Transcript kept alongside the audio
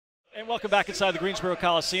And welcome back inside the Greensboro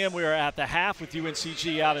Coliseum. We are at the half with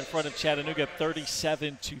UNCG out in front of Chattanooga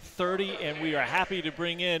 37-30, and we are happy to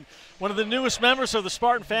bring in one of the newest members of the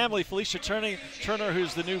Spartan family, Felicia Turner,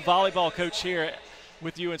 who's the new volleyball coach here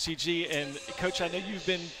with UNCG. And, Coach, I know you've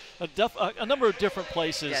been a number of different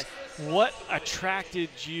places. Yes. What attracted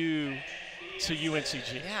you to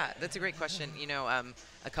UNCG? Yeah, that's a great question.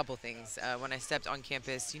 A couple things. When I stepped on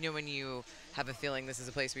campus, when you have a feeling this is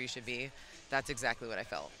a place where you should be, that's exactly what I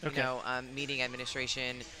felt. Okay. Meeting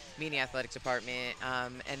administration, meeting athletics department,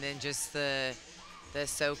 and then just the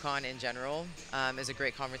SoCon in general is a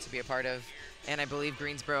great conference to be a part of. And I believe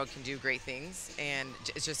Greensboro can do great things, and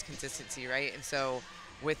it's just consistency, right? And so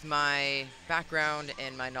with my background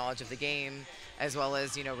and my knowledge of the game, as well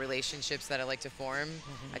as, relationships that I like to form,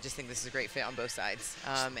 I just think this is a great fit on both sides.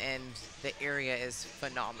 And the area is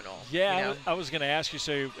phenomenal. Yeah, I was going to ask you,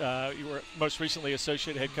 so you were most recently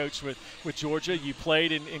associate head coach with Georgia. You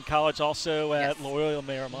played in college also at Yes. Loyola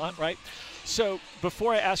Marymount, right? So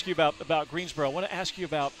before I ask you about Greensboro, I want to ask you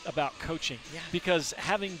about coaching. Yeah. Because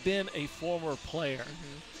having been a former player,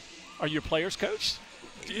 are your players coached?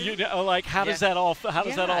 How does that all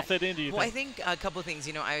fit into you? Well, I think a couple of things.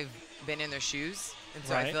 I've been in their shoes, and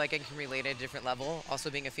so I feel like I can relate at a different level, also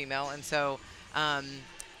being a female. And so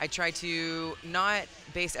I try to not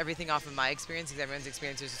base everything off of my experience, because everyone's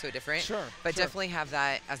experiences are so different. Sure. Definitely have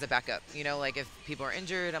that as a backup. Like if people are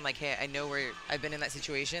injured, I'm like, hey, I know I've been in that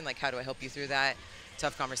situation. Like, how do I help you through that?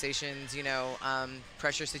 Tough conversations,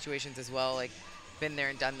 pressure situations as well. Like, been there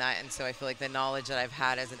and done that, and so I feel like the knowledge that I've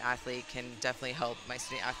had as an athlete can definitely help my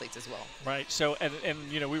student athletes as well. Right. So, and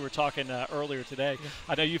we were talking earlier today. Yeah.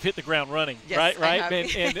 I know you've hit the ground running, yes, right? I have.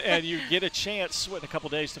 And you get a chance in a couple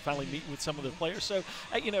of days to finally meet with some of the players. So,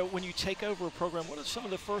 when you take over a program, what are some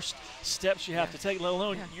of the first steps you have to take? Let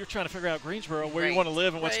alone you're trying to figure out Greensboro, where you want to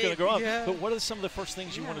live and what's going to go on. Yeah. But what are some of the first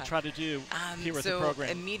things you want to try to do here with the program?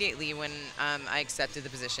 So immediately when I accepted the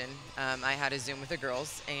position, I had a Zoom with the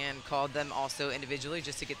girls and called them also individually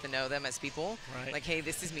just to get to know them as people. Right. Like, hey,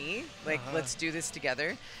 this is me. Like, let's do this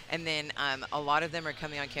together. And then a lot of them are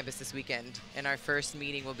coming on campus this weekend, and our first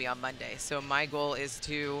meeting will be on Monday. So my goal is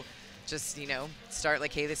to just, start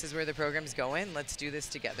like, hey, this is where the program's going. Let's do this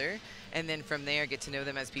together. And then from there, get to know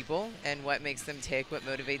them as people and what makes them tick, what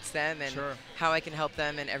motivates them, and how I can help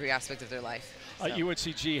them in every aspect of their life. So.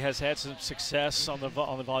 UNCG has had some success on the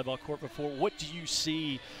volleyball court before. What do you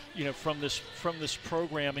see, from this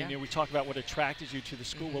program? And we talk about what attracted you to the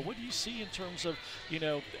school. But what do you see in terms of,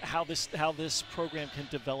 how this program can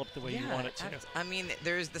develop the way you want it to? I mean,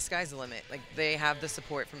 the sky's the limit. Like, they have the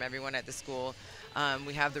support from everyone at the school.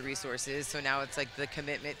 We have the resources. So now it's like the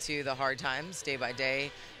commitment to the hard times day by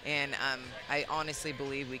day. And I honestly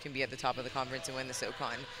believe we can be at the top of the conference and win the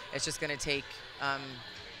SoCon. It's just going to take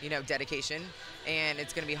dedication, and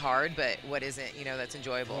it's going to be hard, but what isn't, that's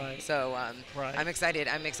enjoyable. Right. So I'm excited.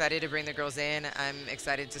 I'm excited to bring the girls in. I'm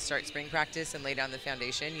excited to start spring practice and lay down the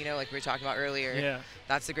foundation, like we were talking about earlier. Yeah.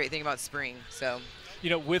 That's the great thing about spring. So,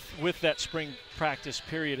 with that spring practice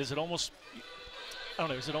period, is it almost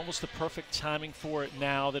the perfect timing for it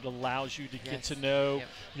now that allows you to get to know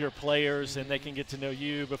your players and they can get to know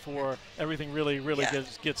you before everything really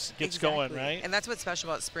gets going, right? And that's what's special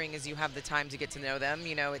about spring is you have the time to get to know them.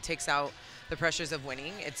 It takes out the pressures of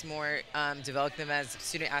winning. It's more develop them as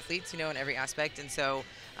student athletes, in every aspect. And so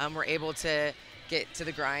we're able to get to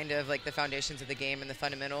the grind of like the foundations of the game and the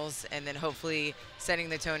fundamentals, and then hopefully setting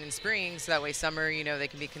the tone in spring so that way summer, they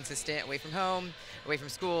can be consistent away from home, away from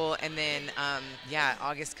school, and then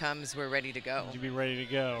August comes, we're ready to go. You'll be ready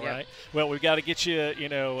to go, right? Well, we've got to get you,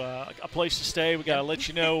 a place to stay. We got to let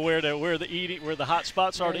you know where the hot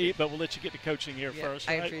spots are to eat, but we'll let you get to coaching here first.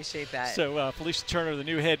 Right? I appreciate that. So, Felicia Turner, the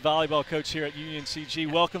new head volleyball coach here at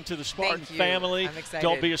UNCG. Welcome to the Spartan family. I'm excited.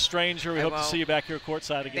 Don't be a stranger. We hope to see you back here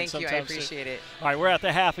courtside again sometime soon. Thank you. I appreciate it. All right, we're at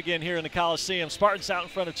the half again here in the Coliseum. Spartans out in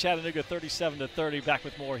front of Chattanooga 37-30. Back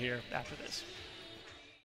with more here after this.